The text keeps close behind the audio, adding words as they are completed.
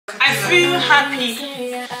feel happy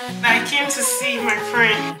that I came to see my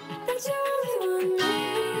friend.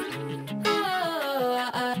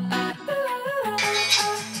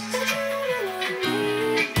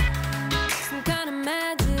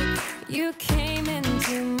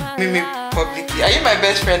 Me publicly. Are you my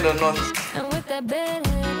best friend or not?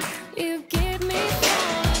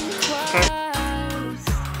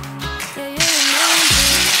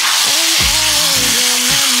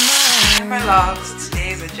 My last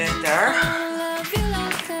today's agenda.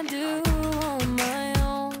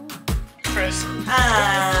 First,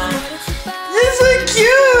 this is so cute.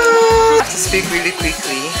 I have to speak really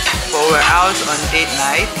quickly, but we're out on date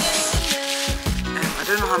night. I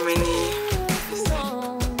don't know how many.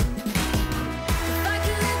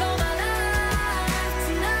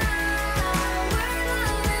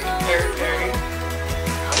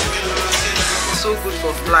 So good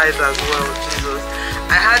for flies as well, Jesus.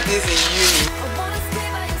 I had this in uni.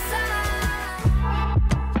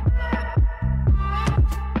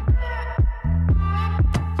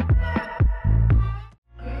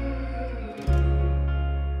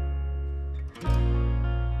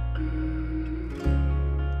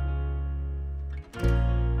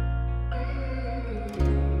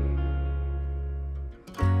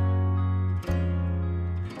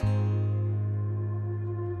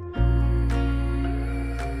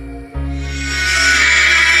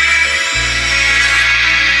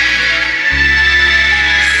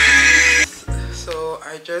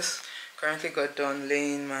 Just currently got done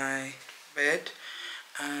laying my bed,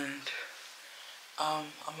 and I'm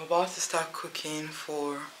about to start cooking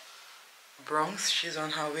for Bronx. She's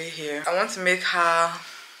on her way here. I want to make her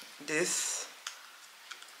this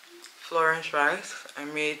Florence rice I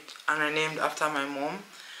made and I named after my mom,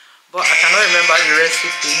 but I cannot remember the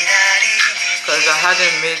recipe because I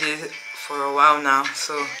hadn't made it for a while now.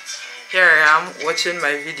 So here I am watching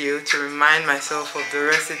my video to remind myself of the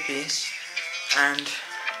recipe, and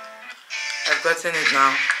I've gotten it now.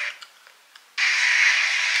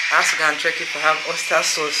 I have to go and check if I have oyster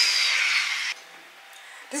sauce.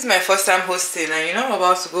 This is my first time hosting, and you know I'm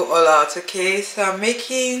about to go all out, okay? So I'm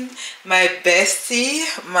making my bestie,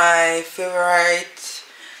 my favorite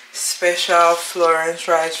special Florence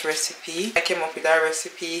rice recipe. I came up with that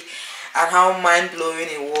recipe, and how mind-blowing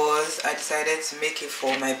it was, I decided to make it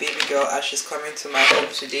for my baby girl as she's coming to my home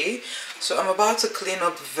today. So I'm about to clean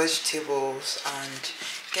up the vegetables and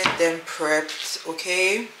get them prepped,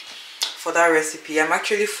 okay, for that recipe. I'm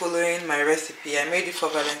actually following my recipe. I made it for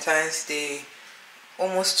Valentine's Day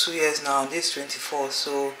almost 2 years now. This is 24,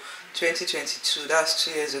 so 2022, that's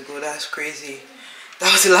 2 years ago. That's crazy.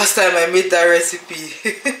 That was the last time I made that recipe.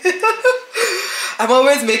 I'm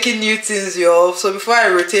always making new things, y'all, so before I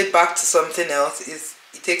rotate back to something else,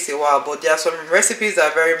 it takes a while, but there are some recipes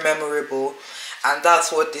that are very memorable, and that's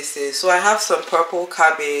what this is. So I have some purple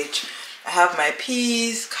cabbage, I have my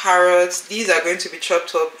peas, carrots. These are going to be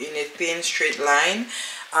chopped up in a thin straight line.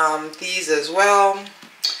 These as well.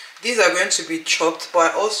 These are going to be chopped,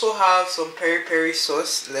 but I also have some peri-peri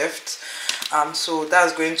sauce left. So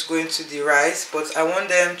that's going to go into the rice, but I want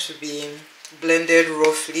them to be blended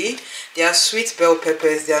roughly. They are sweet bell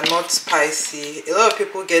peppers. They are not spicy. A lot of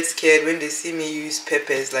people get scared when they see me use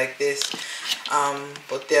peppers like this,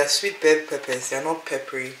 but they are sweet bell peppers. They are not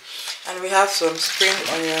peppery. And we have some spring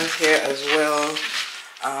onions here as well.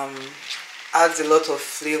 Adds a lot of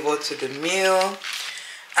flavor to the meal.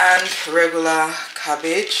 And regular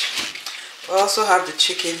cabbage. We also have the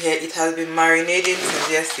chicken here. It has been marinating since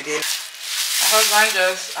yesterday. My husband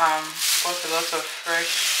just bought a lot of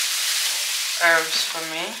fresh herbs for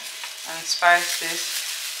me and spices.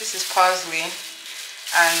 This is parsley,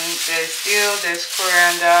 and there's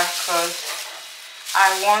coriander, because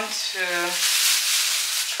I want to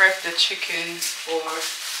prep the chicken for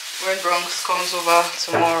when Bronx comes over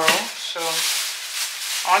tomorrow. So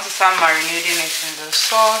I want to start marinating it in the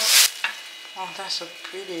sauce. Oh, that's so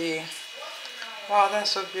pretty. Wow,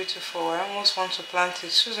 that's so beautiful. I almost want to plant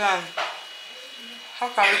it. Susan, how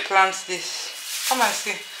can we plant this? Come and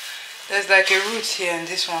see. There's like a root here in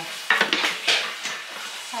this one.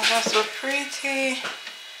 Oh, that's so pretty.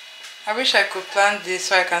 I wish I could plant this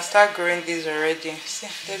so I can start growing these already. See,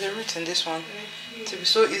 there's a root in this one. It would be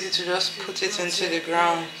so easy to just put it into the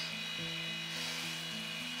ground.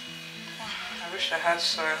 I wish I had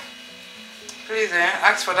soil. Please,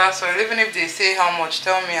 ask for that soil. Even if they say how much,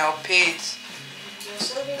 tell me, I'll pay it.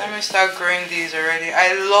 Let me start growing these already.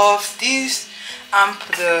 I love these. Amp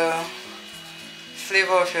the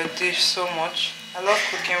flavor of your dish so much. I love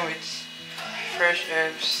cooking with fresh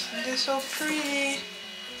herbs. They're so pretty.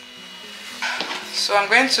 So I'm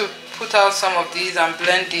going to put out some of these and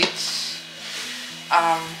blend it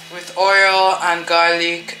with oil and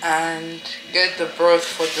garlic and get the broth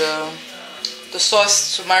for the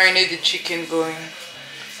sauce to marinate the chicken going.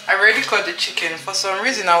 I already cut the chicken. For some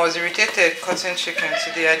reason I was irritated cutting chicken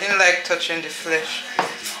today. I didn't like touching the flesh.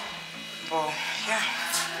 But yeah.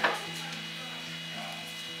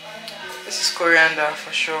 This is coriander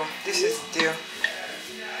for sure. This is dill.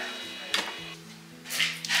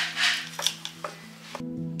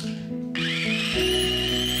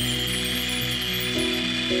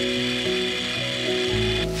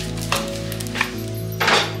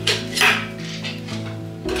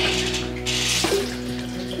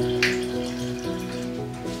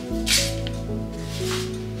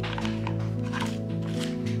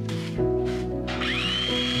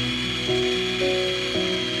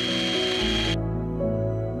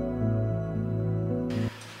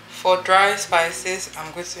 For dry spices,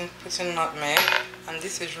 I'm going to put in nutmeg, and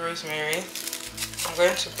this is rosemary. I'm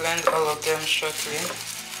going to blend all of them shortly.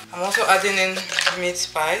 I'm also adding in meat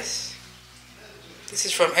spice. This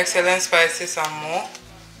is from Excellent Spices and More.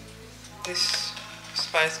 This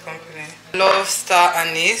spice company. Love star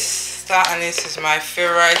anise. Star anise is my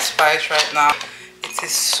favorite spice right now. It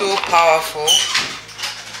is so powerful.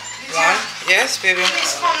 One, yes, baby.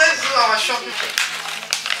 Please come, let's do our shopping.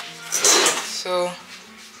 So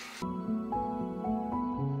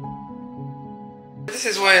this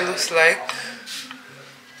is what it looks like.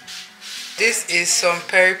 This is some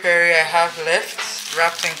peri-peri I have left,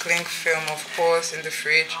 wrapped in cling film, of course, in the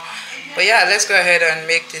fridge. But yeah, let's go ahead and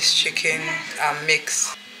make this chicken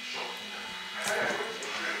mix.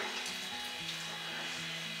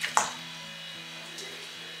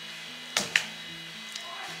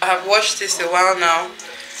 I have washed this a while now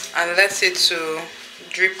and let it to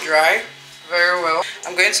drip dry very well.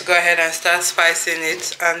 I'm going to go ahead and start spicing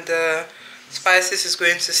it, and the spices is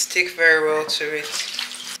going to stick very well to it.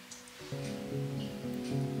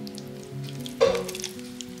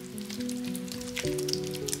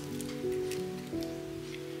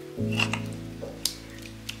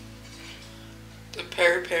 The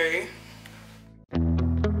peri-peri.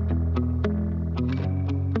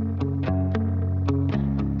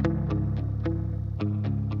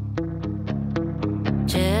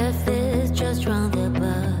 Jeff is just round the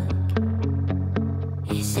block.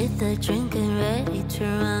 Is it the drink and ready to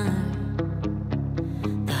run?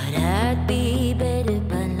 Thought I'd be better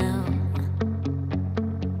by now,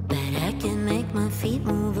 but I can make my feet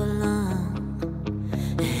move along.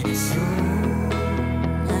 And as soon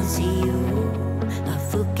as I see you, I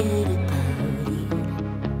forget about it.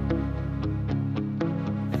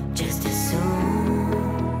 Just as soon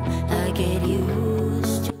I get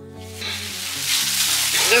used to.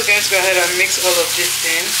 I'm just going to go ahead and mix all of this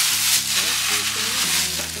in.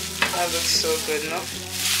 That looks so good, no?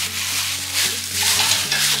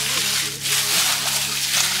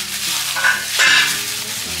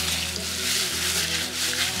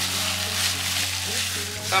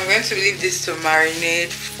 So I'm going to leave this to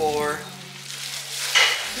marinate for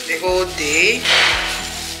the whole day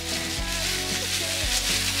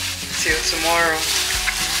till tomorrow.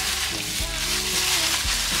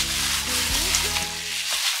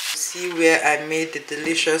 See where I made the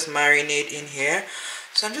delicious marinade in here.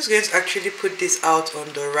 So I'm just going to actually put this out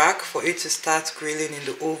on the rack for it to start grilling in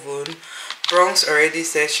the oven. Bronx already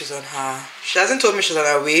said she's on her, she hasn't told me she's on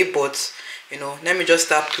her way, but you know, let me just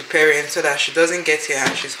start preparing so that she doesn't get here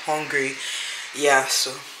and she's hungry. Yeah,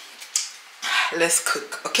 so let's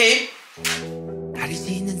cook, okay?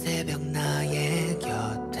 가리지는 새벽 나의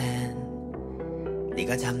곁엔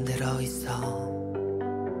네가 잠들어 있어.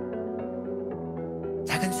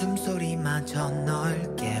 작은 숨소리마저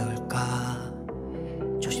널 깨울까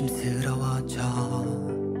조심스러워져.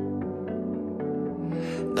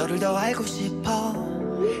 너를 더 알고 싶어.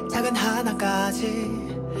 작은 하나까지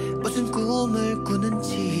무슨 꿈을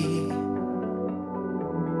꾸는지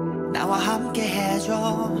나와 함께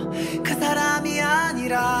해줘. 그 사람이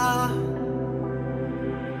아니라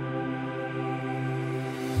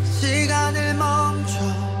시간을 멈춰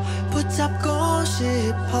붙잡고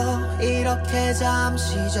싶어. 이렇게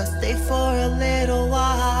잠시 just stay for a little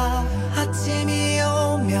while. 아침이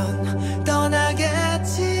오면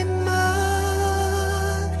떠나겠지만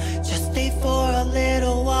just stay for a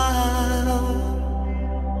little while.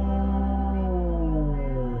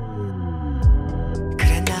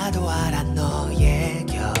 그래 나도 알아 너의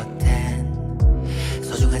곁엔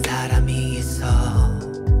소중한 사람이 있어.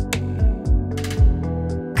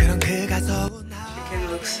 그런 그가 서운 Chicken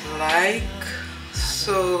looks like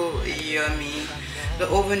so yummy. The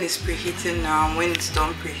oven is preheating now. When it's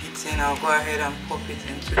done preheating, I'll go ahead and pop it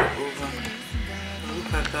into the oven.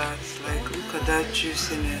 Look at that, like look at that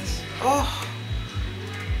juiciness. Oh,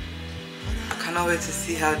 cannot wait to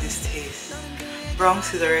see how this tastes.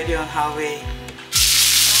 Bronx is already on her way.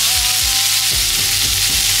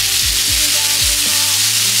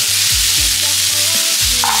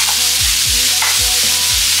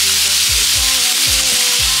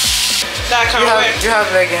 That can't wait. Do you have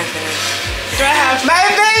leggings in it? Do I have? My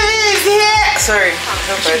baby is here! Sorry.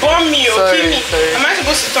 Bomb me or kill me. Sorry. Am I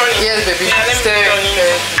supposed to turn it? Yes, baby. Yeah, let me turn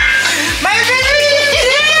it. My baby is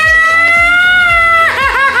here!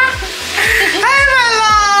 Hi, my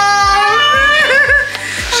love!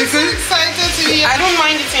 I'm so excited to eat. I don't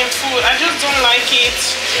mind it in food. I just don't like it.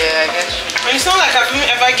 Yeah, I get you. And it's not like I've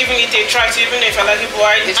ever given it a try to even if I like it,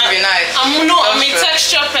 but it should be nice. I'm a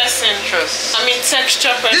texture person. Trust. I'm a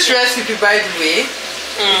texture person. This recipe, by the way,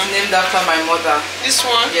 is named after my mother. This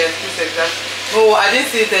one? Yes, this exactly. No, I didn't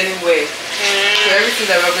see it anywhere. So everything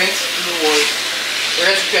that we're going to do was the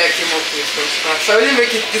recipe I came up with from scratch. So I really make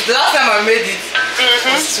it. The last time I made it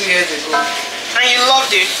was 2 years ago. And you loved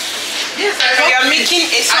it? Yes, I so you're making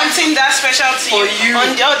something that special to for you.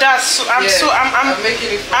 I'm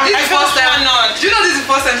making it. I feel so honored. Do you know this is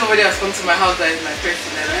the first time somebody has come to my house that is my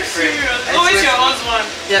person and my friend? Who is your husband?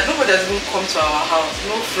 Yeah, nobody has even come to our house.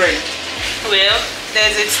 No friend. Well,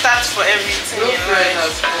 there's a start for everything. No friend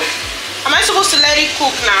has come. Am I supposed to let it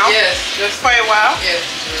cook now? Yes, just for a while. Yes.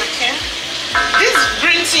 Okay. This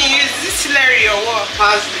green thing, is this celery or what?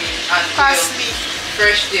 Parsley and parsley.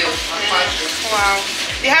 Fresh dill and parsley. Wow.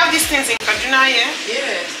 They have these things in Kaduna, yeah?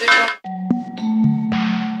 Yes.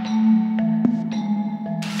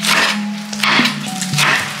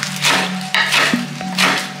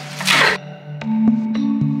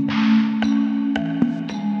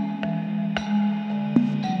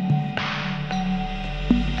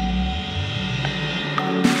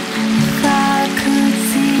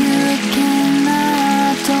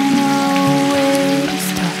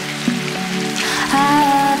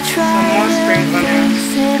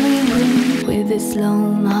 This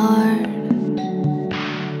lone heart,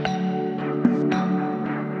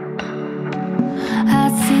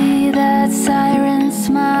 I'd see that siren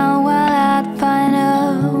smile while I'd find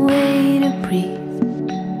a way to breathe,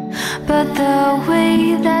 but the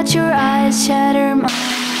way that your eyes shatter my...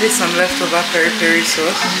 This is some leftover peri-peri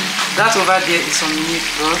sauce. That over there is some meat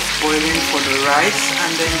broth boiling for the rice,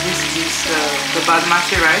 and then this is the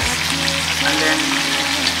basmati rice, and then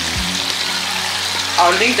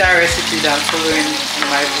I'll link that recipe that I'm following in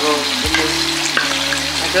my vlog because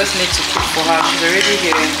I just need to cook for her. She's already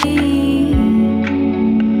here.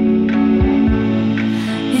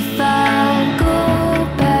 If I go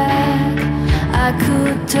back, I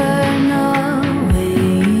could turn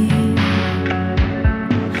away,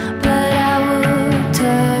 but I would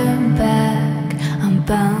turn back. I'm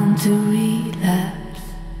bound to relapse.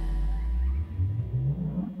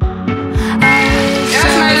 Yes,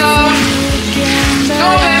 my love. No,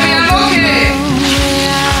 baby, I'm okay.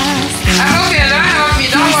 I'm okay. Don't help me.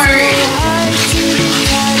 Don't worry.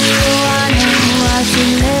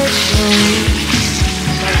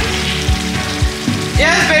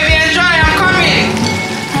 Yes, baby, enjoy. I'm coming.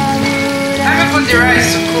 Let me put the rice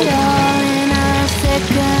to cook.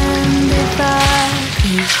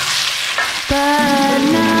 But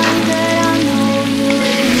now that I know you're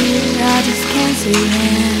here, I just can't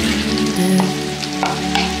surrender.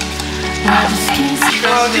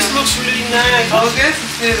 Wow, this looks really nice. I was going to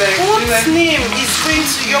say like... What's name is going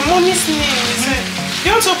to... Your mommy's name is it?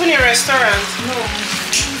 You want to open a restaurant? No.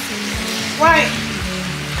 Why?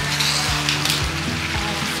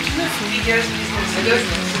 That's the biggest business. I just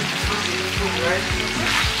need to put the food, right?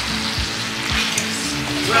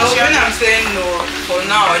 Well, when I'm saying no, for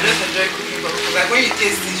now, I just enjoy cooking for food. Like when you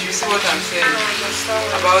taste it, you see what I'm saying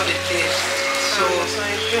about the taste. So...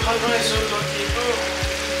 Your husband is so lucky.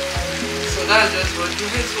 So that's just what you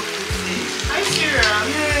hate so pretty. Are you serious?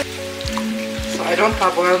 Yeah. So I don't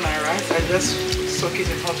parboil my rice, I just soak it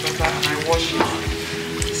in hot water and I wash it.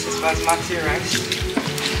 This is basmati rice.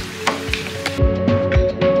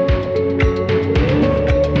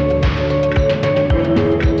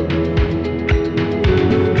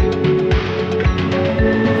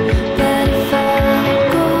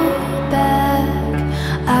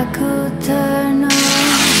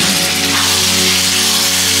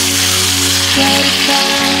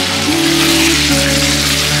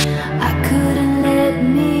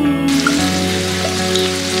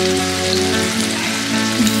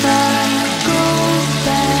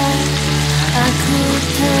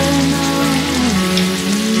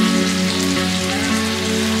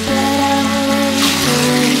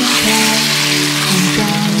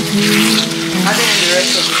 Adding in the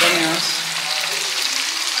rest of the onions.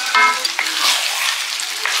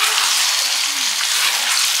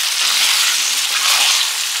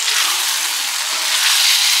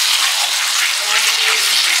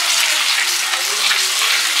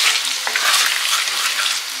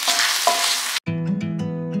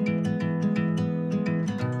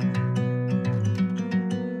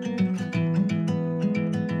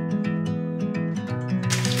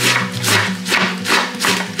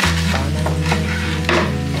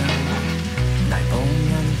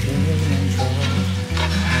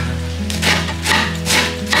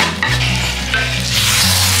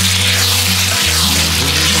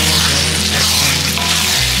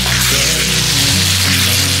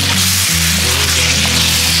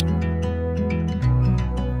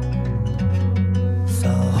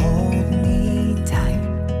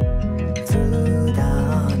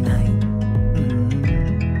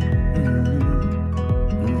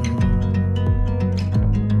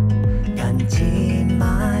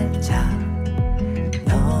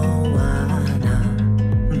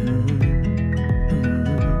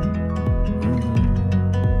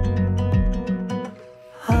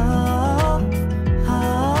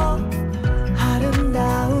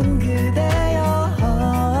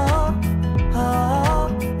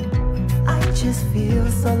 just feel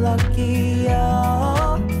so lucky.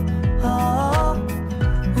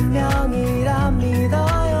 운명이라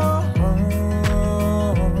믿어요.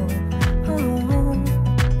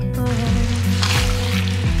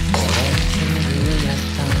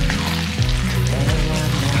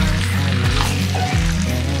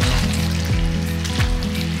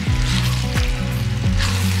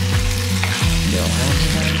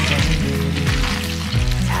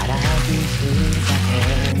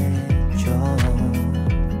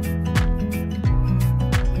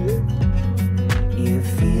 You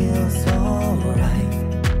feel so right.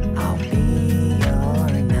 I'll be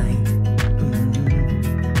your night.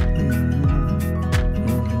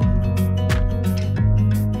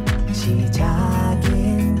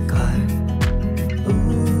 시작인 걸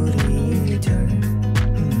우리 둘.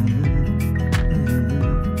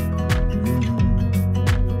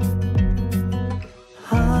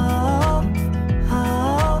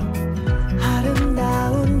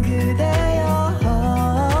 아름다운 그대여.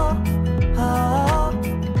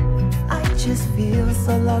 I just feel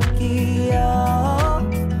so lucky.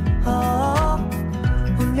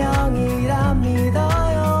 운명이라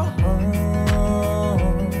믿어요.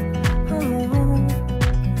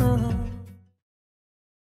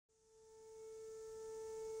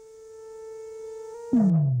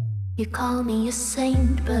 You call me a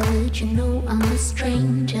saint, but you know I'm a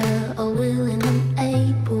stranger, all willing and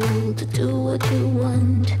able to do what you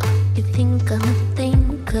want. You think I'm a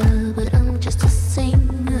thinker, but I'm just a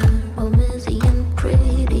singer, all busy and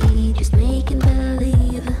pretty, just making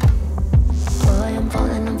believe. Boy, I'm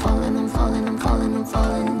falling, I'm falling, I'm falling, I'm falling, I'm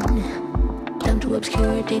falling down to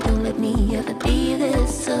obscurity. Don't let me ever be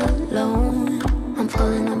this alone. I'm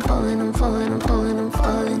falling, I'm falling, I'm falling, I'm falling, I'm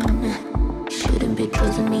falling. Shouldn't be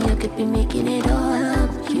trusting me, I could be making it all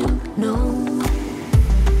up, you know.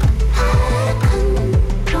 I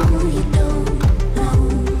control, you don't know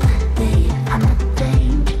me. I'm a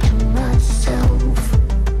danger to myself.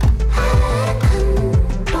 I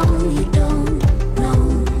control, you don't know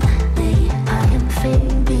me. I am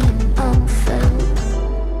fading unfelt.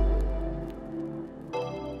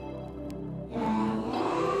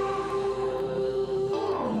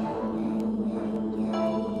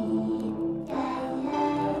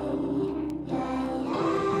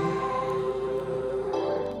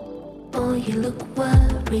 Boy, you look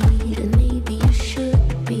worried, and maybe you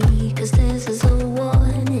should be, 'cause this is a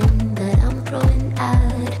warning that I'm throwing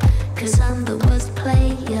out. 'Cause I'm the worst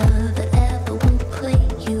player that ever would play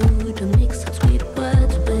you, to mix up sweet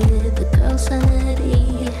words with the girl's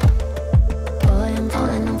sanity. Boy, I'm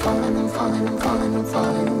falling, I'm falling, I'm falling, I'm falling, I'm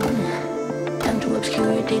falling down to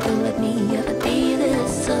obscurity. Don't let me ever be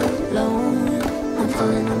this alone. I'm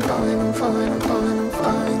falling, I'm falling, I'm falling, I'm falling, I'm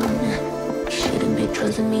falling. Shouldn't be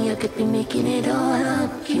trusting me, I could be making it all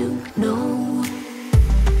up, you know.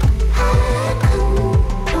 I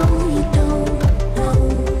control, you don't know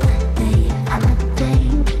me. I'm a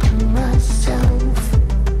danger to myself.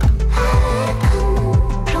 I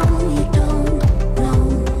control, you don't know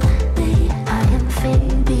me. I am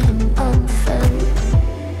fading unfelt.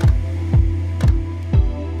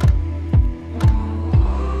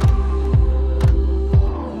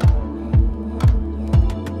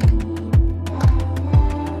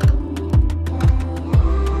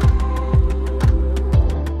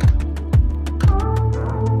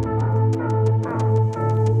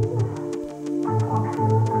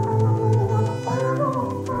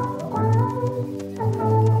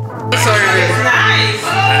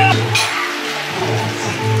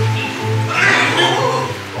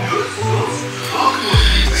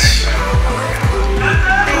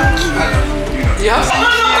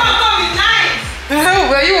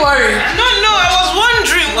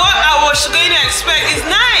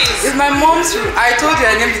 My mom's. I told you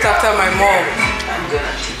I named it after my mom.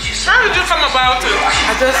 How did you come about it?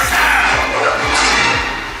 I just.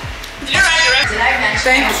 Did you write the rest?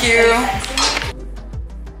 Thank you.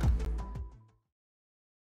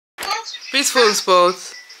 Peaceful fault.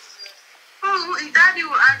 Oh, Daddy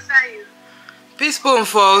will answer you. Peaceful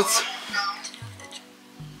fault.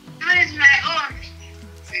 Where is my own?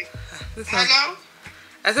 Hello?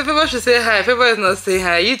 I said people should say hi. People is not saying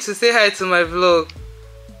hi. You to say hi to my vlog.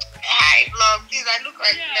 Hi, vlog. Please, I look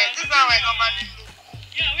like that. This is how I normally look.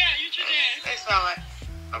 Yeah, where are you today? That's how I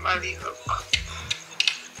normally look.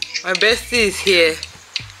 My bestie is here.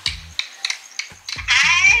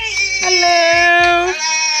 Hi. Hello.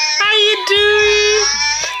 Hello. How you doing?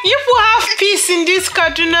 You people have peace in this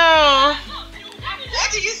Kaduna.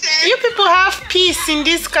 What did you say? You people have peace in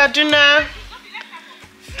this Kaduna.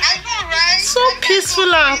 I know, right? So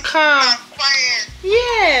peaceful and calm. Quiet.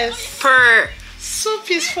 Yes. Per So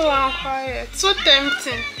peaceful and quiet. So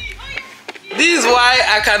tempting. This is why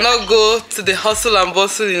I cannot go to the hustle and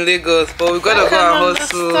bustle in Lagos, but we gotta go and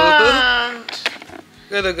hustle. Gotta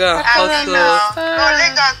go and hustle. No,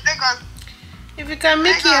 Lagos. If you can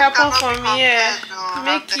make it happen for me, yeah,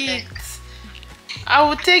 make it. I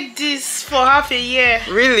will take this for half a year.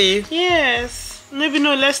 Really? Yes. Maybe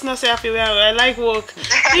no, let's not say half a year. I like work.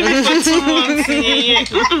 Even for 2 months in a year.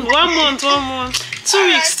 1 month. 2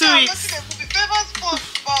 weeks.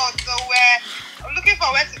 I'm looking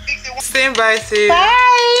for where to fix it. Stand by, say.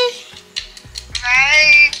 Bye.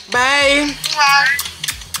 Bye.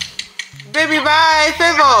 Baby, bye.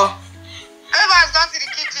 Favor. Everyone's gone to the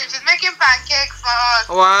kitchen. She's making pancakes for us.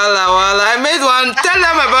 Voila. I made one. Tell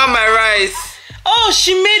them about my rice. Oh,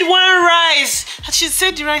 she made one rice. She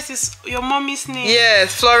said the rice is your mommy's name.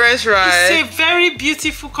 Yes, Florence rice. It's a very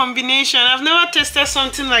beautiful combination. I've never tasted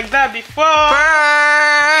something like that before.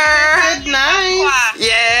 Nice.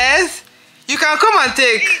 Yes. You can come and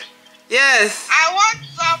take. Yes. I want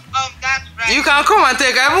some of that rice. You can come and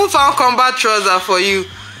take. I even found combat trouser for you.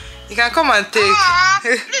 You can come and take.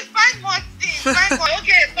 Please find more things.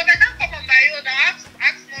 Okay, but I can't come on my own. I have to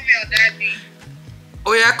ask mommy or daddy.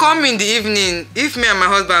 Oh yeah, come in the evening. If me and my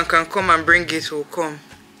husband can come and bring it, we'll come.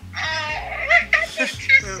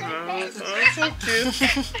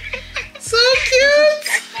 So cute. So cute.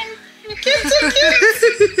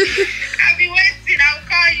 I'll be waiting. I'll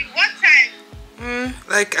call you. What time?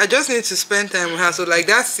 Like I just need to spend time with her. So like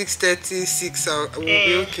that's 6:36. We'll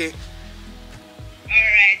be okay.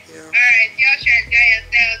 Alright. Yeah. Alright. You all should enjoy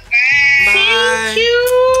yourselves. Bye. Thank you.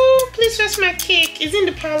 Please fetch my cake. It's in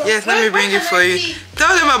the parlor. Yes, let me bring it for you.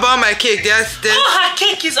 Tell them about my cake. There's Oh, her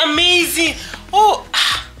cake is amazing. Oh,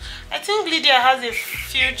 I think Lydia has a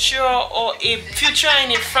future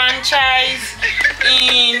in a franchise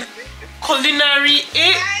in culinary.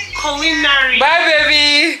 Culinary. Bye,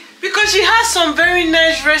 baby. Because she has some very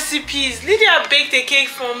nice recipes. Lydia baked a cake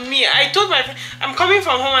for me. I told my friend, I'm coming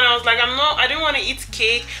from home and I was like, I don't want to eat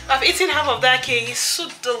cake. I've eaten half of that cake. It's so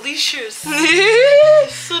delicious.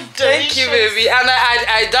 It's so delicious. Thank you, baby. And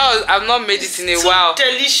I've not made it in a while.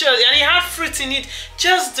 Delicious. And it had fruit in it.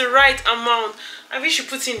 Just the right amount. I wish you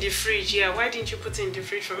put it in the fridge. Yeah, why didn't you put it in the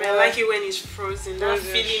fridge for me? I like it when it's frozen. That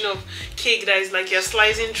feeling of cake that is like you're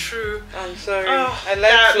slicing through. I'm sorry. Oh, I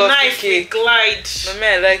like fluffy knife cake. Glide. Mommy,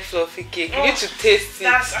 I like fluffy cake. You need to taste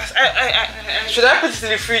it. Should I put it in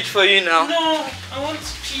the fridge for you now? No, I want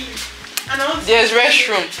to pee. And I want There's to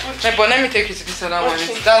restroom. Okay. But let me take you to this other one.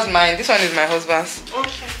 That's mine. This one is my husband's.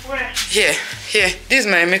 Okay, where? Here. This is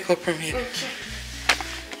my makeup room here. Okay.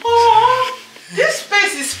 Oh, this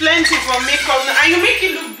space is plenty for makeup and you make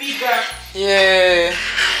it look bigger. Yeah.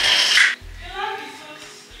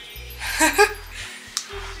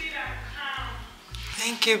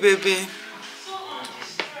 Thank you, baby. So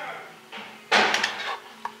undisturbed.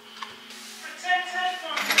 Protected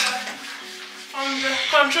from the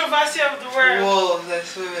controversy of the world. Whoa,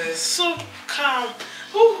 that's So calm.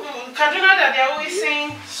 Kaduna that they're always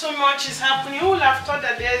saying so much is happening. Who would have thought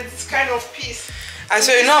that there's this kind of peace? I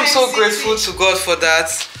swear, I'm so grateful to God for that.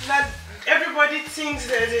 That everybody thinks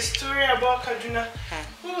there's a story about Kaduna.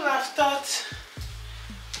 Who would have thought?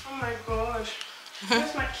 Oh my God.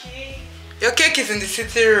 Where's my cake? Your cake is in the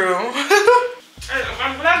sitting room.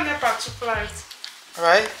 I'm glad NEPA took light.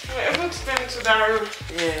 Right? We're able to turn into that room.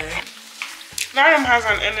 Yeah. That room has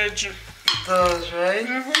an energy. It does, right?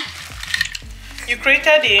 You've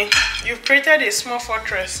created a small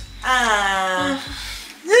fortress.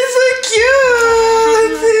 It's so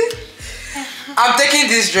cute. I'm taking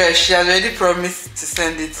this dress. She has already promised to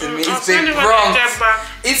send it to me. It's Babe Bronx.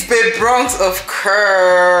 It's Babe Bronx, of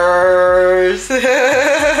course.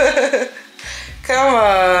 Come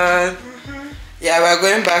on. Yeah, we're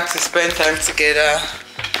going back to spend time together.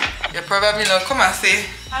 You're probably not. Come and say.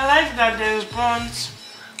 I like that there's bonds.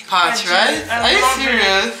 Part, right? Are you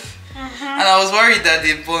serious? And I was worried that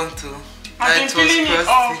they burnt too. I've been feeling it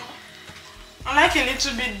all. I like a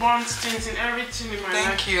little bit burnt things in everything in my life.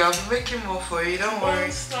 Thank you. I'll be making more for you. Don't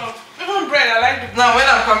worry. Stuff. Even bread, I like the. Now when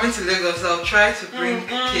I'm coming to Lagos, I'll try to bring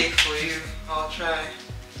cake for you. I'll try.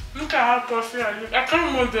 Look at how coffee I look. I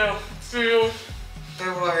can't model. Feel.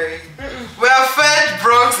 Don't worry. We have fed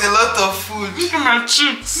Bronx a lot of food. Look at my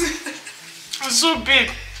cheeks. It's so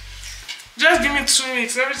big. Just give me 2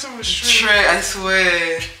 weeks. Everything will shrink. I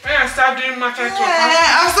swear. When I start doing market work.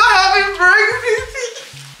 I'm so having pregnancy.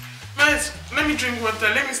 Let me drink water.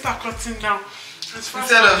 Let me start cutting down.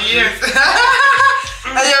 Instead of this.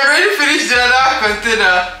 And you already finished the other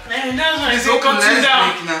container. And that's why it's open. Cutting down.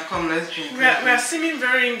 Drink now. Come, let's drink. We are seeming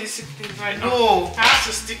very indisciplined right now. No. I have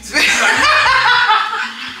to stick to this.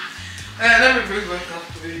 Let me bring water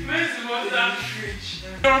for you. Where's the water? In the fridge.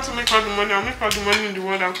 I don't want to make all the money. I'll make all the money in the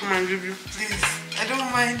world and come and give you. Please, I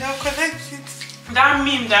don't mind. I'll collect it. That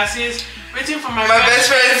meme that says, waiting for my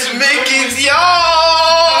best friend to make it. Yo!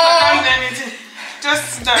 I can't do anything.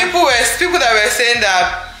 Just that. People that were saying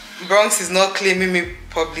that Bronx is not claiming me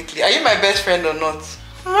publicly. Are you my best friend or not?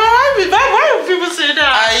 Why would people say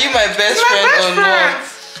that? Are you my best friend or not?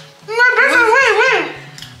 My best friend, wait.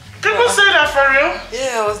 People say that for real?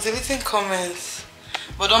 Yeah, I was deleting comments.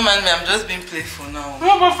 But don't mind me, I'm just being playful now.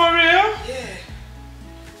 No, but for real? Yeah.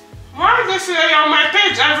 Why did they say you're on my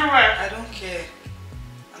page everywhere? I don't care.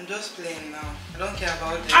 I'm just playing now. I don't care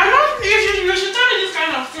about them. I don't. You should tell me these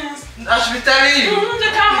kind of things. I should be telling you. They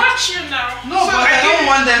can hurt you now. No, so but I don't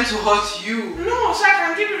want them to hurt you. No, so I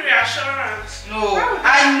can give you reassurance. No,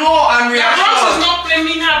 I know I'm reassured. Bronx is not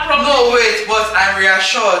blaming her problem. No, wait, but I'm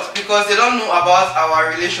reassured because they don't know about our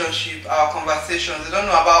relationship, our conversations. They don't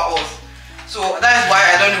know about us. So that is why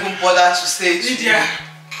I don't even bother to say it to you.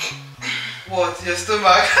 What? Your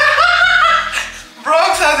stomach?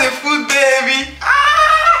 Bronx has a food baby.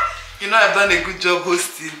 You know I've done a good job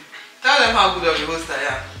hosting. Tell them how good of a host I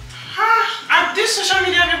am. These social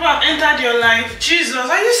media people have entered your life. Jesus,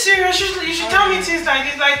 are you serious? You should tell me things like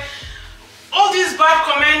this. Like, all these bad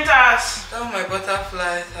commenters. Tell my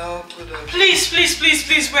butterflies how good of Please,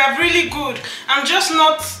 we are really good. I'm just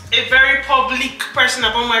not a very public person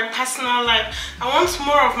about my personal life. I want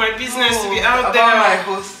more of my business to be out there. About my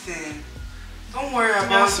hosting. Don't worry about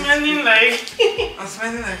it. I'm smelling like... I'm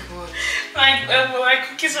smelling like what? like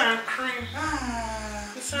cookies and cream.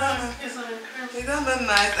 It's not that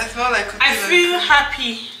nice. I smell like cookies. I feel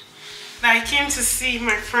happy that I came to see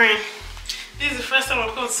my friend. This is the first time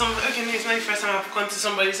I've come to somebody. Okay, no, it's not the first time I've come to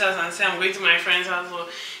somebody's house and say I'm going to my friend's house. So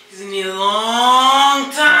it's in a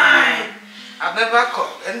long time. I've never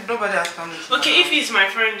come. Nobody has come to Okay, if it's my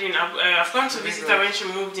friend, then I've come to visit her when she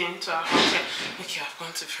moved into our house. Okay, I've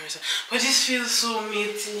come to first. But this feels so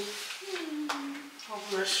matey. God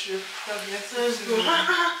bless you. God bless you. Let's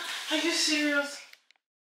go. Are you serious?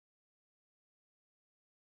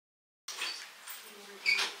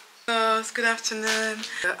 Good afternoon.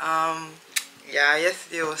 Yeah,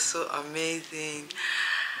 yesterday was so amazing,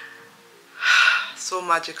 so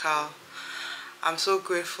magical. I'm so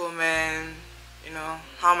grateful, man. You know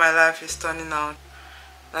how my life is turning out.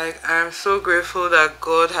 Like, I'm so grateful that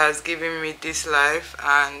God has given me this life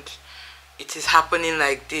and it is happening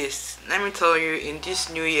like this. Let me tell you, in this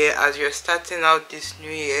new year, as you're starting out this new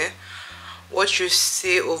year, what you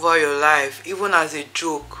say over your life, even as a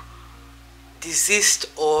joke, desist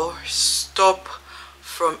or stop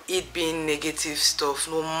from it being negative stuff,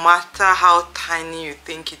 no matter how tiny you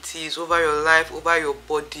think it is, over your life, over your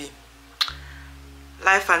body.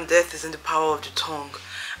 Life and death is in the power of the tongue,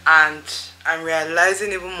 and I'm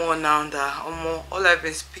realizing even more now that all I've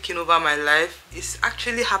been speaking over my life is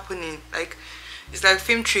actually happening. Like, it's like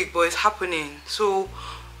film trick, but it's happening. So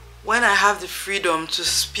when I have the freedom to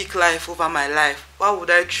speak life over my life, why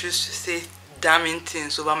would I choose to say damning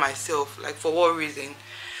things over myself? Like, for what reason?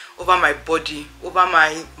 Over my body, over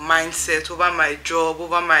my mindset, over my job,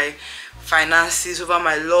 over my finances, over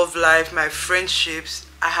my love life, my friendships.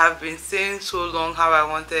 I have been saying so long how I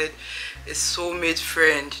wanted a soulmate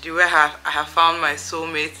friend. The way I have found my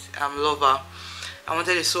soulmate lover. I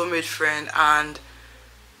wanted a soulmate friend, and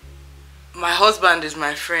my husband is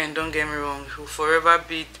my friend, don't get me wrong. He will forever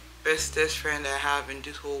be the bestest friend I have in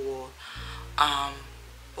this whole world.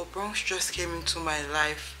 But Bronx just came into my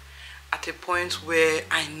life at a point where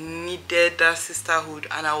I needed that sisterhood,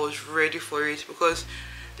 and I was ready for it, because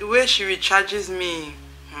the way she recharges me,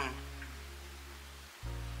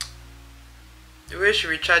 the way she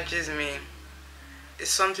recharges me is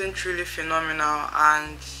something truly phenomenal.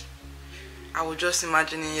 And I was just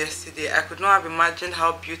imagining yesterday. I could not have imagined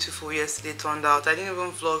how beautiful yesterday turned out. I didn't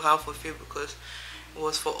even vlog half of it because it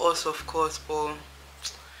was for us, of course, but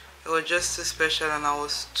it was just so special, and I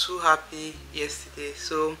was too happy yesterday.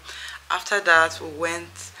 So after that,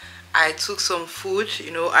 I took some food.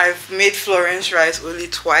 You know, I've made Florence rice only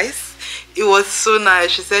twice. It was so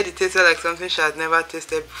nice. She said it tasted like something she had never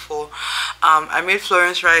tasted before. I made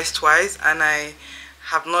Florence rice twice, and I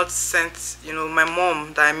have not sent, you know, my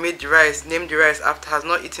mom that I made the rice, named the rice after, has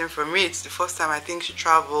not eaten from me. It's the first time I think she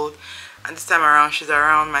traveled, and this time around she's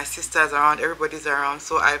around, my sister's around, everybody's around.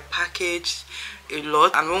 So I packaged a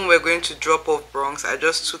lot, and when we're going to drop off Bronx, I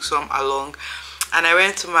just took some along. And I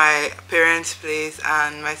went to my parents' place,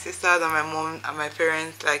 and my sisters and my mom and my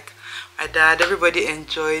parents, like my dad, everybody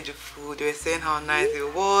enjoyed the food. They were saying how nice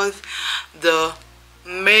it was. The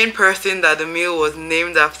main person that the meal was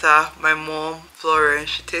named after, my mom, Florence,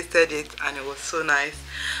 she tasted it and it was so nice.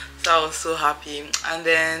 So I was so happy. And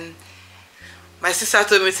then my sister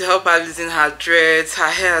told me to help her losing her dreads. Her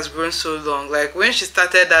hair has grown so long. Like when she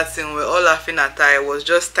started that thing, we're all laughing at her. It was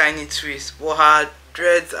just tiny twists, but her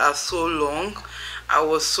dreads are so long. I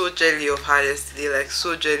was so jelly of her yesterday, like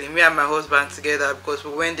so jelly. Me and my husband together, because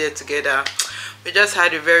we went there together. We just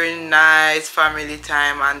had a very nice family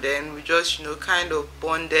time, and then we just, you know, kind of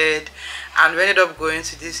bonded, and we ended up going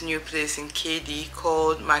to this new place in KD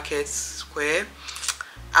called Market Square.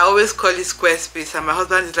 I always call it Squarespace, and my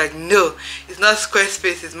husband is like, no, it's not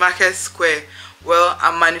Squarespace, it's Market Square. Well,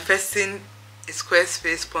 I'm manifesting a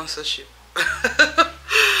Squarespace sponsorship.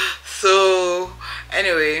 So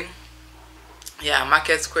anyway, yeah,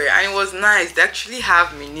 Market Square, and it was nice. They actually have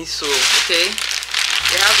Miniso, okay?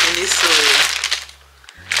 They have Miniso.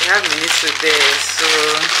 They have Miniso there. So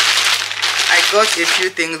I got a few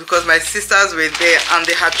things because my sisters were there and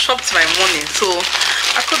they had chopped my money, so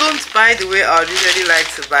I couldn't buy the way I would usually like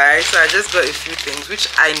to buy. So I just got a few things which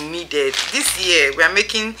I needed. This year we are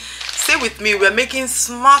making, stay with me, we're making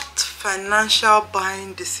smart financial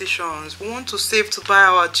buying decisions. We want to save to buy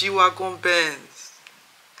our G-Wagon Benz.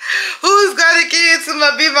 Who's got the key to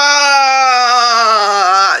my Beamer?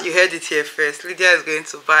 You heard it here first. Lydia is going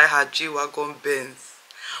to buy her G-Wagon Benz.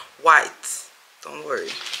 White. Don't worry.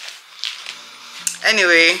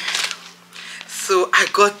 Anyway, so I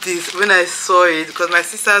got this when I saw it, because my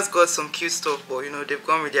sisters got some cute stuff, but you know, they've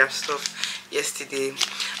gone with their stuff yesterday.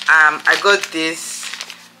 I got this.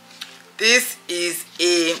 This is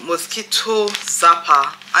a mosquito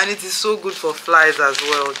zapper, and it is so good for flies as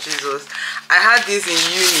well. Jesus, I had this in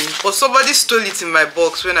uni, but somebody stole it in my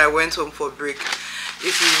box when I went home for break.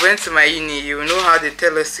 If you went to my uni, you will know how they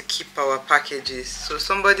tell us to keep our packages. So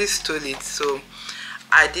somebody stole it, so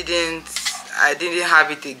I didn't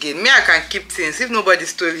have it again. Me, I can keep things. If nobody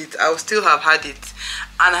stole it, I would still have had it,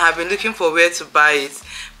 and I have been looking for where to buy it.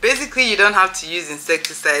 Basically, you don't have to use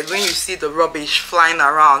insecticide. When you see the rubbish flying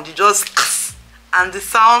around, you just, and the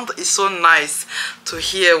sound is so nice to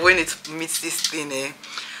hear when it meets this thing, eh?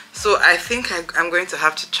 So I think I'm going to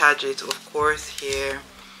have to charge it, of course, here.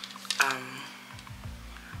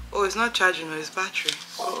 Oh, it's not charging, no, it's battery.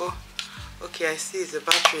 Oh, okay, I see it's a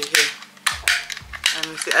battery here. Let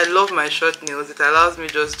me see. I love my short nails. It allows me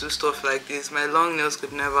just do stuff like this. My long nails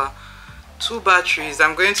could never. 2 batteries.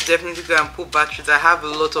 I'm going to definitely go and put batteries. I have a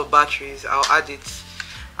lot of batteries. I'll add it.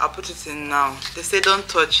 I'll put it in now. They say don't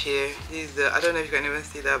touch here. This is the, I don't know if you can even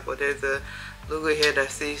see that, but there's a logo here that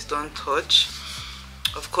says don't touch.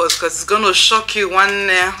 Of course, because it's going to shock you one.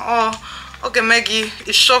 Oh, okay, Maggie,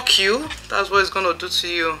 it shock you. That's what it's going to do to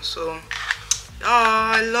you. So, oh,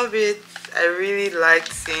 I love it. I really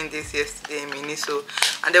liked seeing this yesterday in Miniso,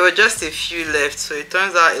 and there were just a few left, so it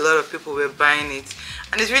turns out a lot of people were buying it.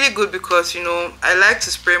 And it's really good because, you know, I like to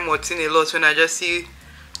spray Mortin a lot when I just see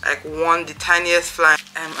like the tiniest fly.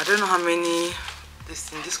 I don't know how many.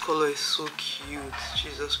 This color is so cute.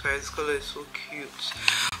 Jesus Christ, this color is so cute.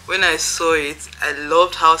 When I saw it, I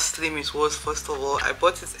loved how slim it was. First of all, I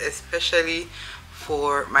bought it especially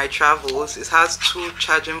for my travels. It has 2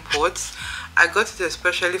 charging ports. I got it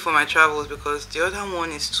especially for my travels because the other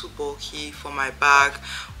one is too bulky for my bag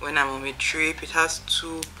when I'm on a trip. It has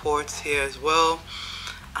 2 ports here as well.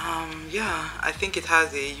 Yeah, I think it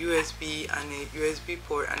has a USB and a USB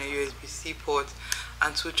port and a USB-C port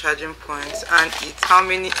and 2 charging points, and it's how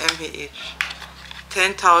many mAh?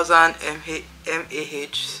 10,000 mAh,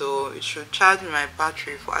 so it should charge my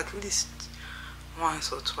battery for at least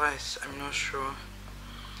once or twice. I'm not sure.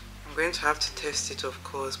 I'm going to have to test it, of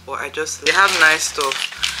course, but they have nice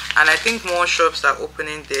stuff, and I think more shops are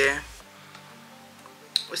opening there.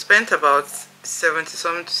 We spent about 60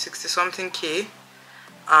 something K.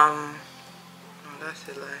 No, that's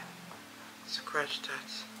a lie. Scratch that.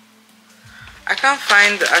 I can't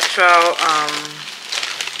find the actual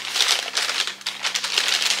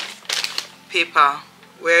paper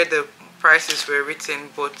where the prices were written,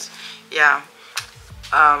 but yeah,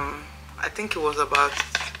 I think it was over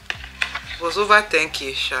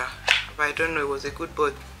 10K, sure. But I don't know, it was a good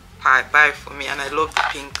buy for me, and I love the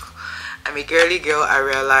pink. I'm a girly girl, I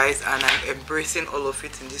realize, and I'm embracing all of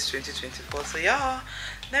it in this 2024. So yeah,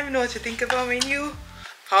 let me know what you think about my new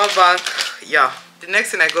power bank. Yeah, the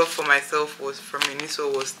next thing I got for myself was from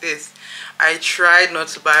Miniso was this. I tried not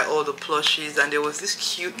to buy all the plushies, and there was this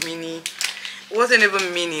cute mini. It wasn't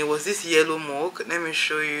even mini, it was this yellow mug. Let me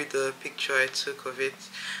show you the picture I took of it.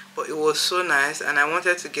 But it was so nice, and I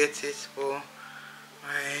wanted to get it for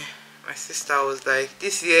my sister. Was like,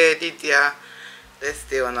 this year, Lydia, let's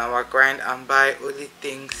stay on our grind and buy only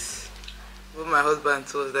things. But my husband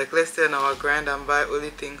was like, let's stay on our grind and buy only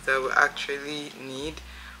things that we actually need.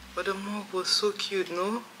 But the mug was so cute,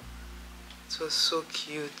 no? It was so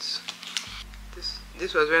cute.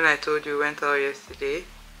 This was when I told you we went out yesterday.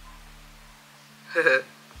 It's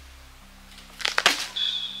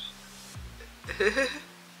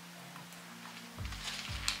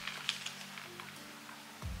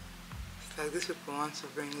like these people want to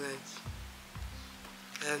bring lights.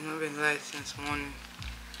 There has not been light since morning.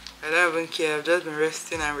 I don't even care. I've just been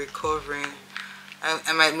resting and recovering.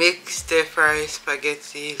 I might make stir-fry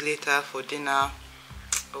spaghetti later for dinner,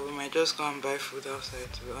 or we might just go and buy food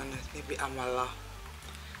outside, to be honest. Maybe amala.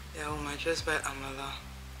 Yeah, we might just buy amala.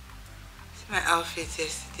 See my outfit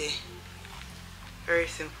yesterday. Very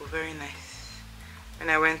simple, very nice. When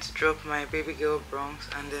I went to drop my baby girl Bronx,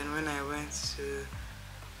 and then when I went to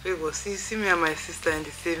Fable, see me and my sister in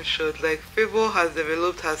the same shot. Like, Fable has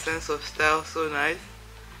developed her sense of style so nice.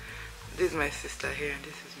 This is my sister here, and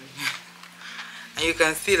this is me. And you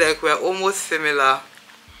can see like we're almost similar.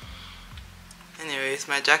 Anyways,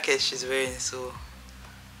 my jacket she's wearing, so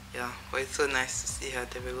yeah, but it's so nice to see her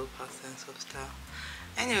develop her sense of style.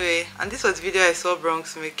 Anyway, and this was the video I saw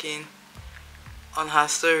Bronx making on her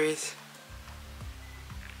stories.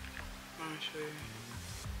 I'm sure.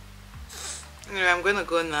 Anyway, I'm gonna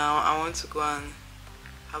go now. I want to go and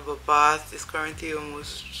have a bath. It's currently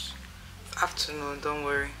almost afternoon, don't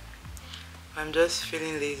worry. I'm just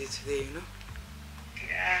feeling lazy today, you know?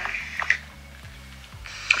 Yeah.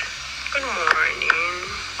 Good morning.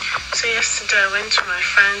 So yesterday I went to my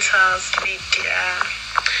friend's house, Lydia,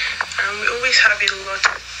 and we always have a lot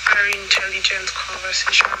of very intelligent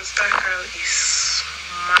conversations. That girl is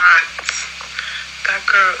smart. That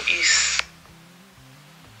girl is...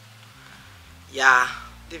 Yeah,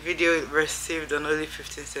 the video received on only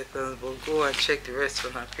 15 seconds, but go and check the rest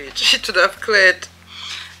on her page. She should have cleared.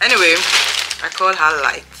 Anyway, I called her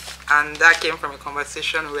Light, and that came from a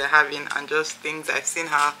conversation we were having and just things I've seen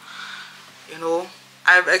her, you know.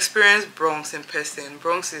 I've experienced Bronx in person.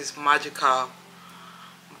 Bronx is magical.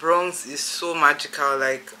 Bronx is so magical,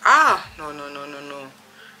 like, no.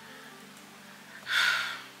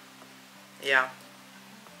 Yeah.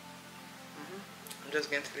 I'm just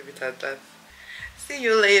going to leave it at that. See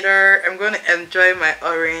you later. I'm going to enjoy my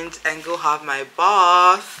orange and go have my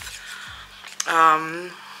bath.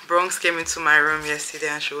 Bronx came into my room yesterday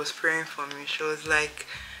and she was praying for me. She was like,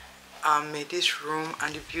 may this room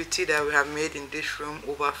and the beauty that we have made in this room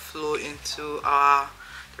overflow into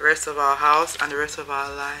the rest of our house and the rest of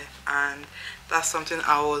our life. And that's something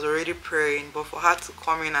I was already praying, but for her to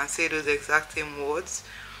come in and say those exact same words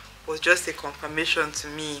was just a confirmation to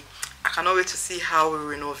me. I cannot wait to see how we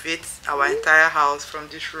renovate our entire house from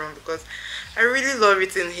this room, because I really love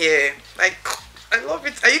it in here. Like, I love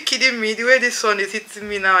it. Are you kidding me? The way the sun is hitting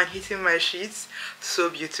me now and hitting my sheets, so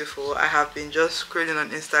beautiful. I have been just scrolling on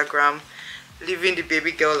Instagram, living the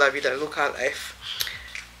baby girl la vida local life.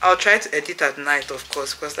 I'll try to edit at night, of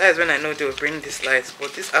course, because that is when I know they will bring these lights.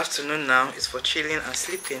 But this afternoon now is for chilling and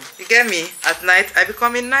sleeping. You get me? At night, I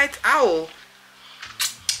become a night owl.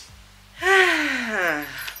 Bye.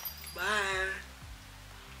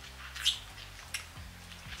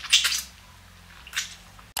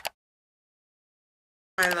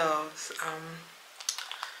 My loves,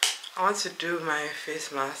 I want to do my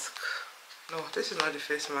face mask. No, this is not the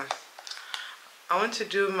face mask. I want to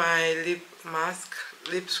do my lip mask,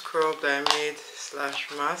 lip scrub that I made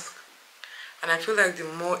 / mask. And I feel like the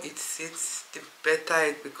more it sits, the better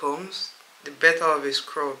it becomes. The better of a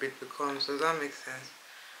scrub it becomes. Does that make sense?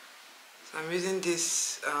 So I'm using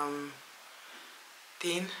this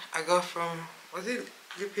thing I got from, was it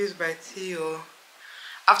Lippies by T or...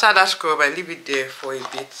 After that scrub, I leave it there for a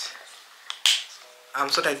bit,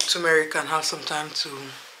 so that the turmeric can have some time to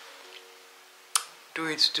do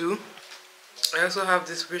its due. I also have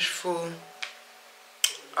this Wishful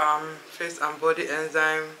face and body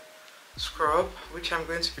enzyme scrub, which I'm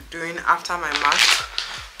going to be doing after my mask,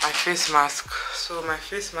 my face mask. So my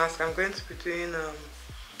face mask, I'm going to be doing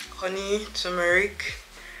honey turmeric.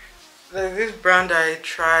 There's this brand I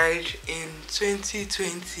tried in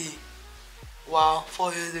 2020. Wow,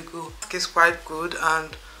 4 years ago. It's quite good,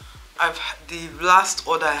 and the last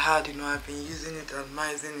order I had, you know, I've been using it,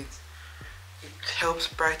 admiring it. It helps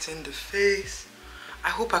brighten the face. I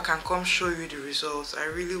hope I can come show you the results. I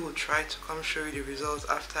really will try to come show you the results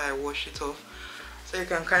after I wash it off, so you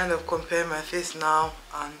can kind of compare my face now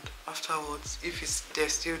and afterwards, if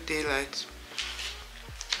there's still daylight.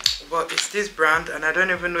 But it's this brand, and I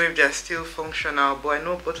don't even know if they're still functional, but I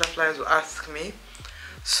know butterflies will ask me.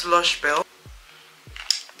 Slush Bell.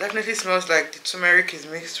 Definitely smells like the turmeric is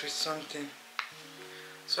mixed with something.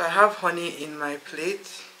 So I have honey in my plate.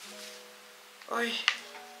 Oi.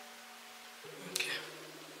 Okay.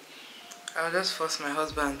 I I'll just force my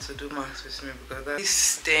husband to do max with me because that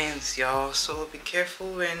stains, y'all. So be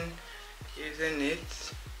careful when using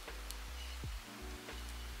it.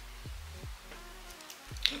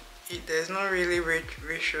 There's not really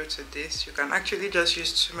ratio to this. You can actually just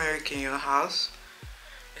use turmeric in your house.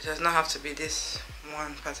 It does not have to be this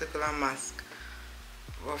one particular mask.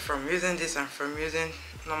 But from using this and from using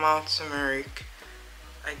normal turmeric,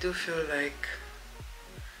 I do feel like,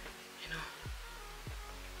 you know,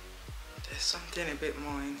 there's something a bit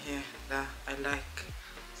more in here that I like.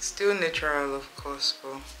 Still natural, of course,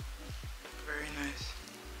 but very nice.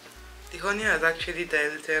 The honey has actually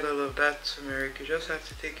diluted all of that turmeric. You just have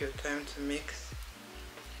to take your time to mix.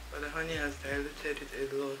 But the honey has diluted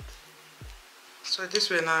it a lot. So this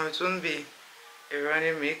way now it won't be a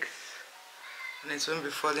runny mix. And it won't be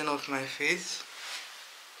falling off my face.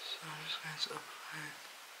 So I'm just going to apply it.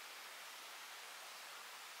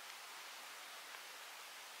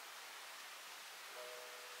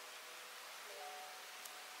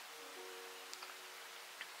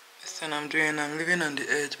 I'm living on the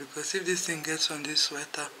edge, because if this thing gets on this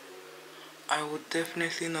sweater, I would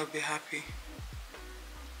definitely not be happy.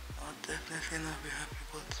 But I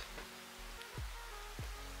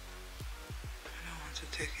don't want to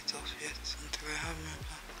take it off yet until I have my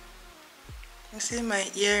plan. You see my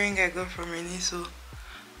earring I got from Rini, so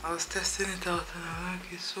I was testing it out and I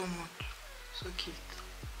like it so much. So cute.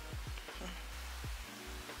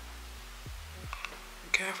 Be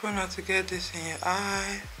careful not to get this in your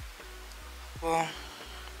eye. Well,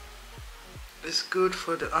 it's good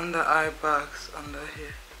for the under eye bags under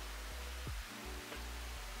here.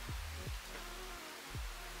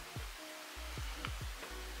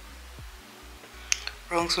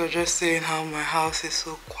 Bronx was just saying how my house is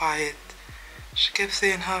so quiet. She kept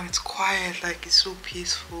saying how it's quiet, like it's so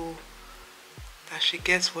peaceful. That she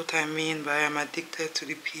gets what I mean by I'm addicted to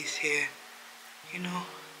the peace here. You know,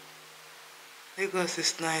 Lagos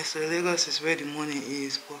is nice, so Lagos is where the money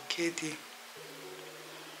is, but KD,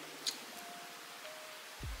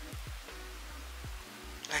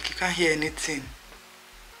 like you can't hear anything.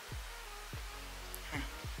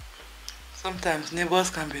 Sometimes neighbors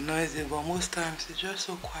can be noisy, but most times it's just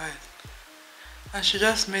so quiet. And she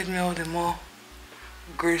just made me all the more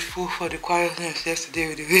grateful for the quietness yesterday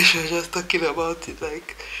with the way she was just talking about it.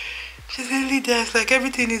 Like, she said, Lydia, it's like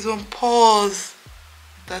everything is on pause.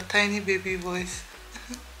 That tiny baby voice.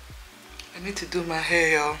 I need to do my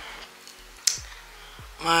hair, y'all.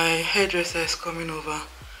 My hairdresser is coming over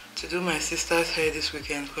to do my sister's hair this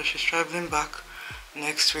weekend because she's traveling back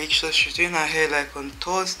next week. So she's doing her hair like on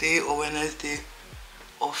Thursday or Wednesday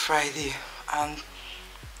or Friday. And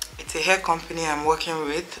it's a hair company I'm working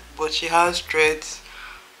with, but she has dreads,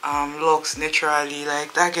 locks naturally.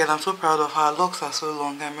 Like that girl, I'm so proud of her. Locks are so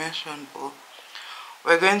long, I mentioned, but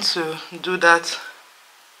we're going to do that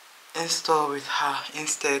install with her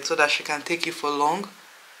instead so that she can take it for long.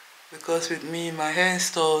 Because with me, my hair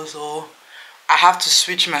installs, or I have to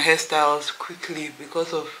switch my hairstyles quickly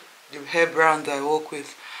because of the hair brand I work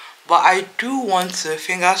with. But I do want to,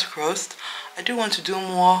 fingers crossed, I do want to do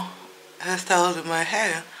more hairstyles with my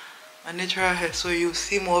hair, my natural hair, so you'll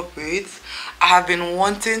see more braids. I have been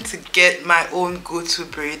wanting to get my own go-to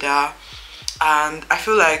braider, and I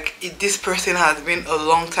feel like this person has been a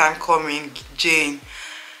long time coming. Jane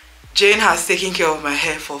has taken care of my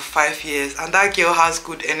hair for 5 years, and that girl has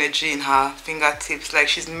good energy in her fingertips. Like,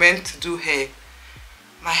 she's meant to do hair.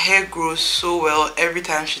 My hair grows so well every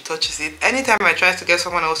time she touches it. Anytime I try to get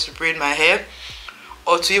someone else to braid my hair,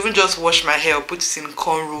 or to even just wash my hair or put it in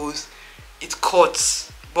cornrows, it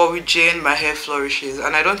cuts. But with Jane, my hair flourishes,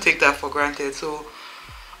 and I don't take that for granted. So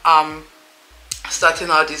starting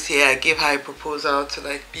out this year, I gave her a proposal to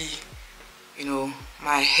like be, you know,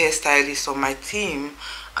 my hairstylist on my team.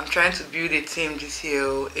 I'm trying to build a team this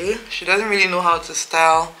year. She doesn't really know how to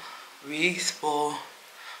style wigs, but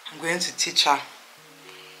I'm going to teach her.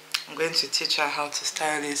 I'm going to teach her how to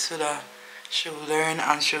style it so that she will learn,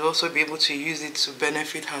 and she'll also be able to use it to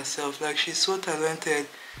benefit herself. Like, she's so talented.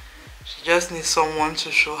 She just needs someone to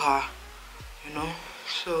show her, you know.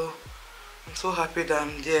 So I'm so happy that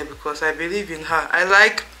I'm there because I believe in her. I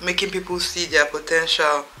like making people see their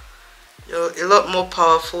potential. You're a lot more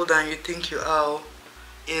powerful than you think you are.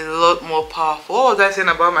 A lot more powerful. What was I saying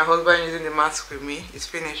about my husband using the mask with me? It's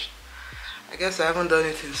finished. I guess I haven't done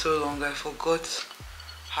it in so long. I forgot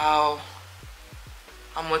how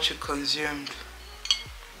much it consumed.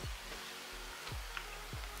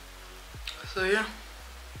 So yeah,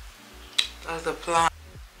 that's the plan.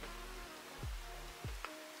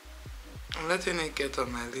 I'm letting it get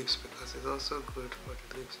on my lips because it's also good for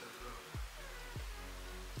the lips as well.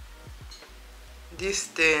 this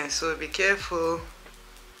thing, so be careful.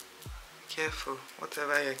 Be careful,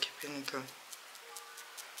 whatever you're keeping it on.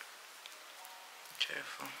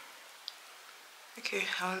 Careful. Okay,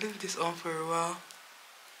 I'll leave this on for a while,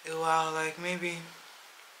 like maybe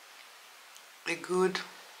a good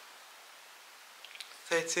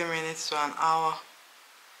 30 minutes to an hour,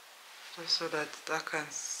 just so that can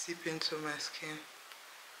seep into my skin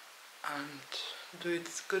and do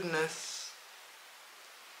its goodness.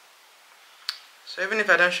 So even if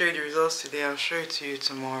I don't show you the results today, I'll show it to you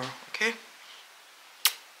tomorrow, okay?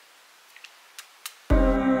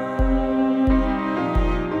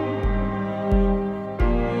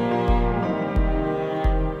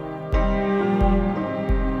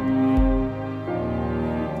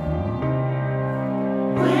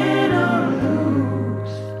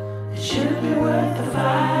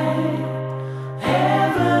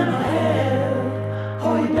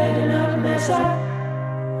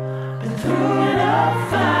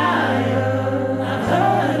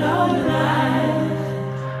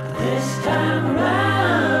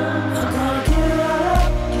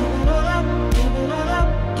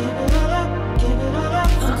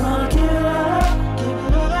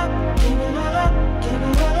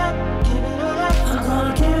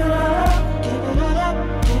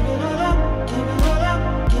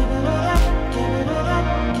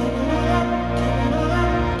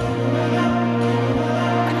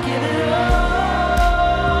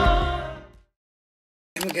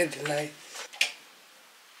 Get the light.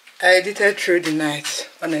 I edited through the night,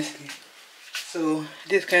 honestly. So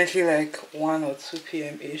this is currently like 1 or 2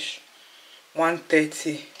 p.m. ish,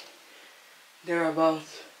 1:30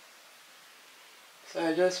 thereabouts. So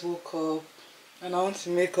I just woke up and I want to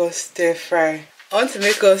make us stir fry. I want to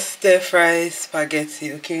make us stir fry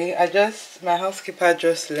spaghetti, okay? My housekeeper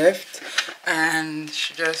just left and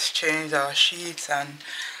she just changed our sheets and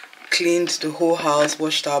cleaned the whole house,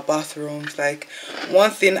 washed our bathrooms. Like,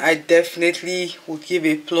 one thing I definitely would give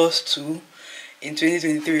a plus to in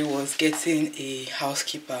 2023 was getting a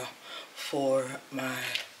housekeeper for my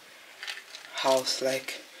house.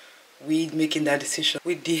 Like, we making that decision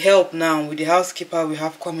with the help now, with the housekeeper we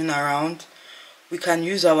have coming around, we can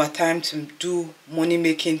use our time to do money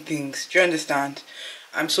making things. Do you understand?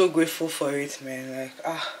 I'm so grateful for it, man. Like,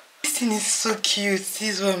 this thing is so cute. This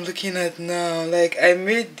is what I'm looking at now. Like, I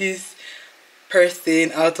made this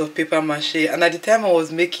person out of paper mache, and at the time I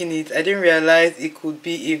was making it, I didn't realize it could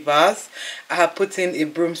be a vase. I had put in a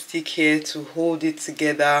broomstick here to hold it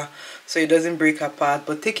together so it doesn't break apart,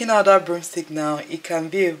 but taking out that broomstick now, it can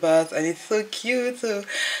be a vase, and it's so cute. So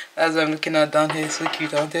that's what I'm looking at down here. It's so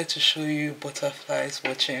cute. I wanted to show you butterflies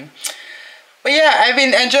watching. But yeah, I've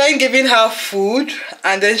been enjoying giving her food,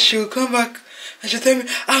 and then she'll come back and she'll tell me,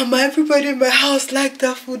 everybody in my house like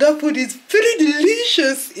that food. That food is very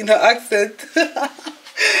delicious, in her accent.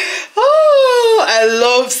 Oh, I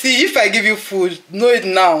love, see, if I give you food, know it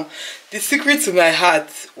now. The secret to my heart,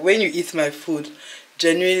 when you eat my food,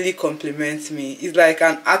 genuinely compliments me. It's like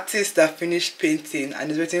an artist that finished painting and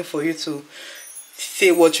is waiting for you to say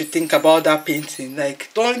what you think about that painting.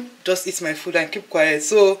 Like, don't just eat my food and keep quiet.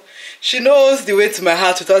 So she knows the way to my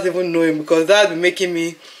heart without even knowing, because that would be making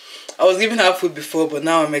me, I was giving her food before, but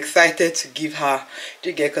now I'm excited to give her. Do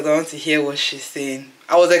you get? Because I want to hear what she's saying.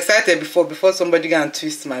 I was excited before somebody can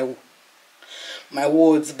twist my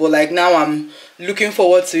words, but like now I'm looking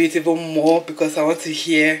forward to it even more, because I want to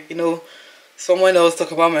hear, you know, someone else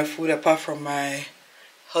talk about my food apart from my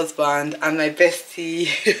husband and my bestie.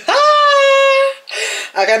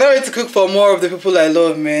 I cannot wait to cook for more of the people I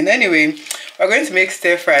love, man. Anyway, we're going to make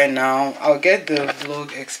stir fry now. I'll get the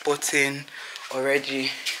vlog exporting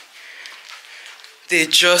already. They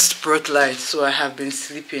just brought light, so I have been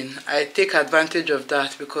sleeping. I take advantage of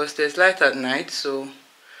that because there's light at night, so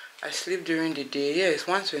I sleep during the day. Yeah, it's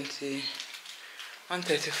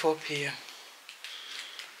 1:34 p.m.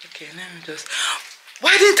 Okay, let me just...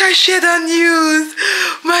 Why didn't I share that news?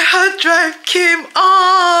 My hard drive came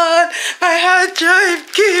on! My hard drive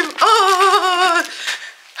came on!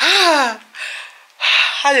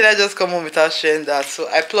 How did I just come on without sharing that? So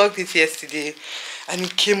I plugged it yesterday and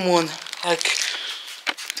it came on. Like,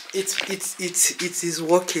 it is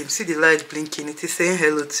working. See the light blinking. It is saying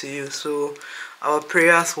hello to you. So our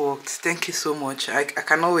prayers worked. Thank you so much. I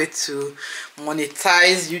cannot wait to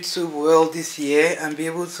monetize YouTube well this year and be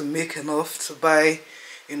able to make enough to buy,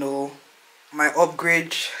 you know, my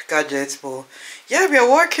upgrade gadgets. But yeah,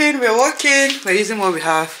 we're working. We're using what we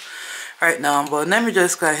have right now. But let me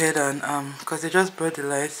just go ahead and because they just brought the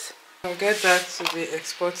lights, I'll get that to be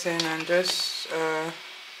exporting, and just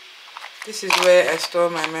this is where I store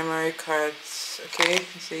my memory cards. Okay,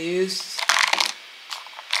 it's a used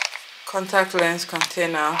contact lens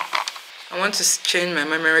container. I want to change my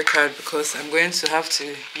memory card because I'm going to have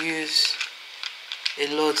to use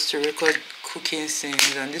a lot to record cooking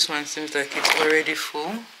scenes, and this one seems like it's already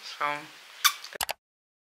full. So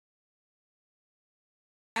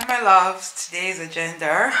hi my loves, today's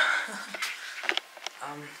agenda.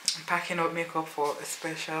 I'm packing up makeup for a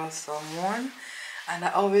special someone, and I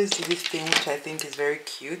always do this thing which I think is very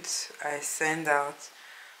cute. I send out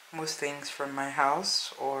most things from my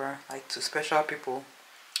house or like to special people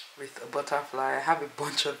with a butterfly. I have a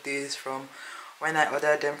bunch of these from when I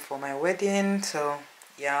ordered them for my wedding. So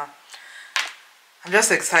yeah, I'm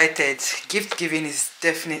just excited. Gift giving is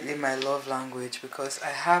definitely my love language because I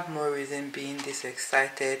have no reason being this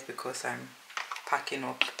excited because I'm packing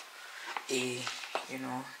up a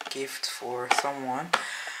gift for someone.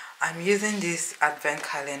 I'm using this advent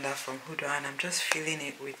calendar from Huda and I'm just filling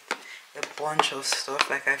it with a bunch of stuff.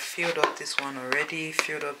 Like I filled up this one already,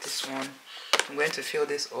 filled up this one. I'm going to fill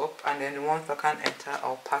this up, and then the ones that can't enter,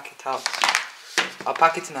 I'll pack it out. I'll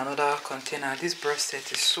pack it in another container. This brush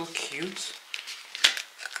set is so cute.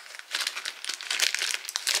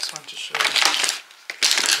 Just want to show you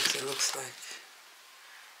what it looks like.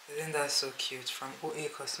 Isn't that so cute? From OA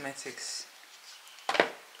Cosmetics.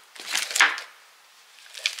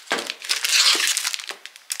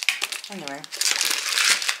 Anyway,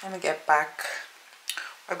 let me get back.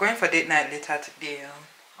 We're going for date night later today.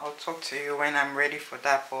 I'll talk to you when I'm ready for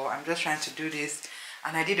that, but I'm just trying to do this.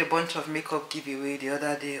 And I did a bunch of makeup giveaway the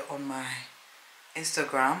other day on my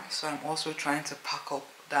Instagram, so I'm also trying to pack up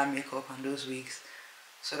that makeup and those wigs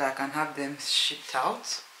so that I can have them shipped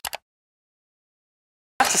out.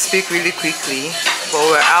 I have to speak really quickly, but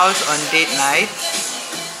we're out on date night,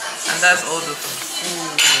 and that's all the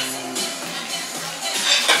food.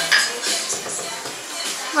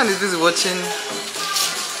 Man is busy watching.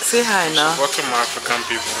 Say hi now. Welcome my African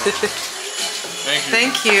people. Thank you.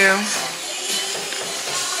 Thank you.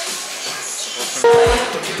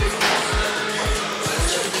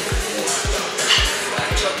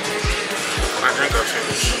 My drink are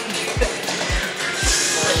finished.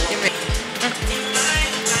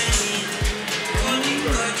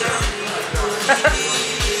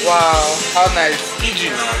 Wow, how nice. PG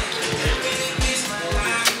now.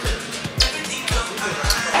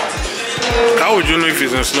 How would you know if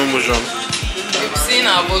it's in slow motion? You've seen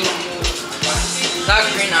our bottle move. That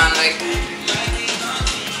green and like.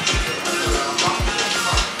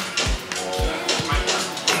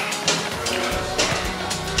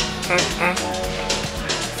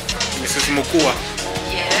 Mrs. Mokua.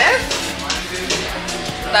 Yes.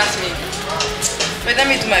 That's me. Wait, let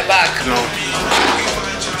me do my back. No.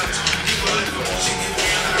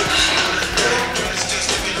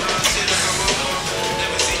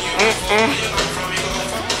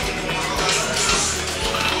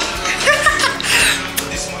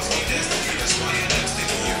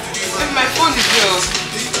 My phone is low.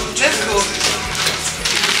 Let's go.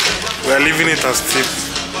 We are leaving it as tip.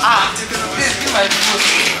 Ah, please give my phone.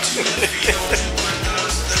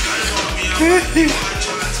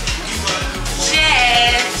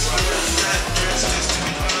 Cheers.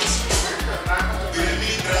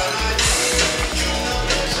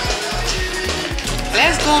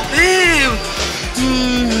 Let's go, babe.